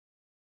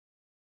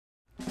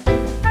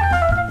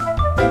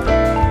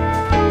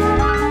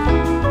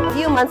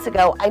months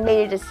ago, I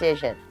made a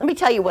decision. Let me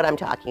tell you what I'm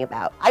talking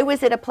about. I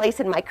was at a place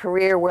in my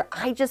career where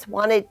I just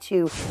wanted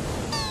to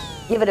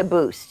give it a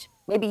boost.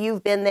 Maybe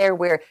you've been there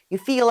where you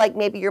feel like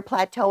maybe you're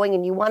plateauing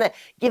and you want to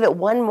give it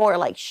one more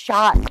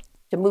shot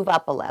to move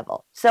up a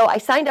level. So I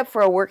signed up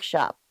for a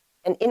workshop.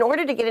 And in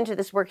order to get into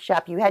this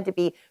workshop, you had to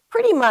be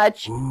pretty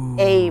much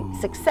a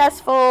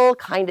successful,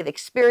 kind of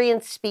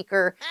experienced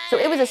speaker. So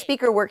it was a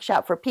speaker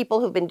workshop for people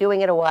who've been doing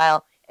it a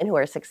while and who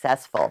are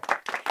successful.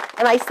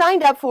 And I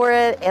signed up for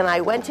it, and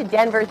I went to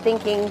Denver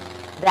thinking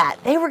that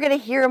they were going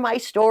to hear my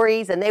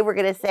stories and they were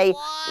going to say,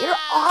 "You're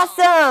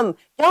awesome,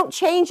 don't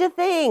change a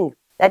thing."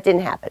 That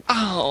didn't happen.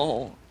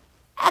 Oh.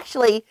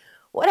 Actually,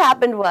 what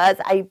happened was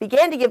I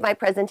began to give my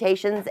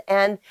presentations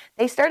and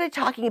they started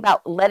talking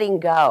about letting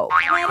go.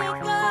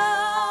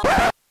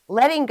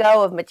 Letting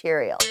go of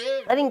material.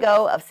 Letting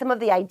go of some of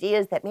the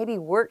ideas that maybe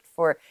worked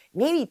for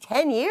maybe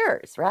 10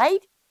 years,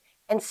 right?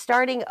 And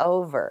starting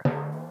over.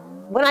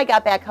 When I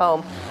got back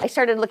home, I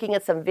started looking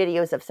at some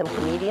videos of some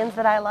comedians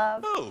that I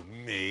love. Oh,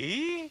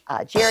 me?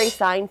 Jerry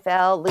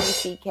Seinfeld, Louis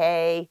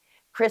C.K.,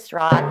 Chris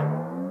Rock.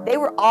 They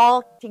were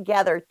all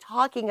together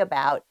talking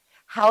about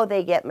how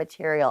they get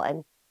material.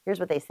 And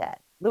here's what they said.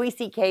 Louis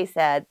C.K.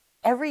 said,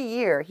 every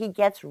year he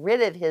gets rid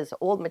of his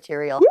old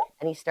material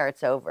and he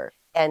starts over.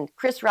 And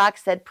Chris Rock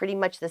said pretty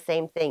much the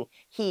same thing.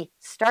 He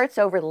starts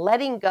over,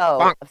 letting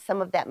go of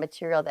some of that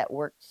material that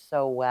worked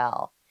so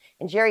well.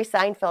 And Jerry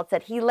Seinfeld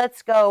said he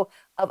lets go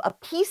of a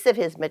piece of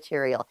his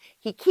material.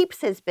 He keeps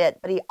his bit,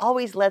 but he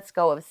always lets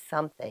go of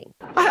something.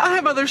 I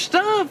have other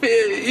stuff.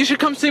 You should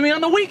come see me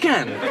on the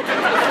weekend.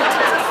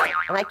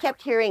 And I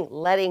kept hearing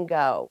letting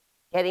go,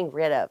 getting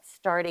rid of,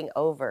 starting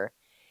over.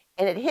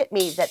 And it hit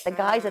me that the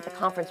guys at the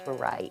conference were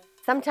right.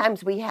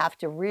 Sometimes we have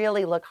to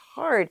really look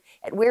hard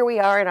at where we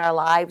are in our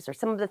lives or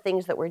some of the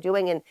things that we're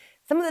doing and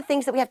some of the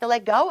things that we have to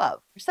let go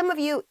of. For some of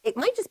you, it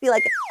might just be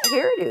like a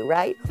hairdo,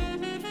 right?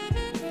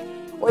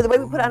 Or the way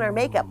we put on our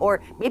makeup,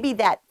 or maybe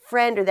that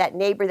friend or that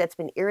neighbor that's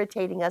been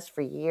irritating us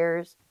for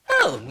years.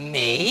 Oh,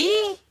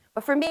 me?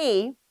 But for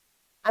me,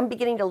 I'm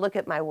beginning to look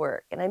at my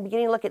work, and I'm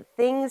beginning to look at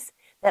things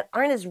that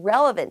aren't as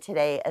relevant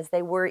today as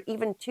they were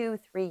even 2-3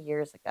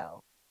 years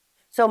ago.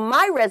 So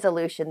my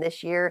resolution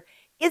this year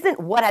isn't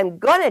what I'm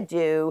going to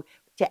do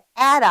to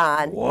add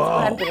on, it's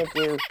what I'm going to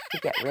do to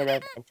get rid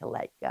of and to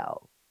let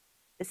go.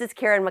 This is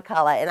Karen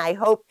McCullough, and I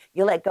hope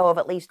you let go of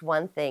at least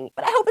one thing,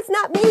 but I hope it's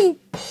not me.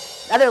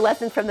 Other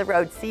lessons from the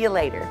road. See you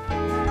later.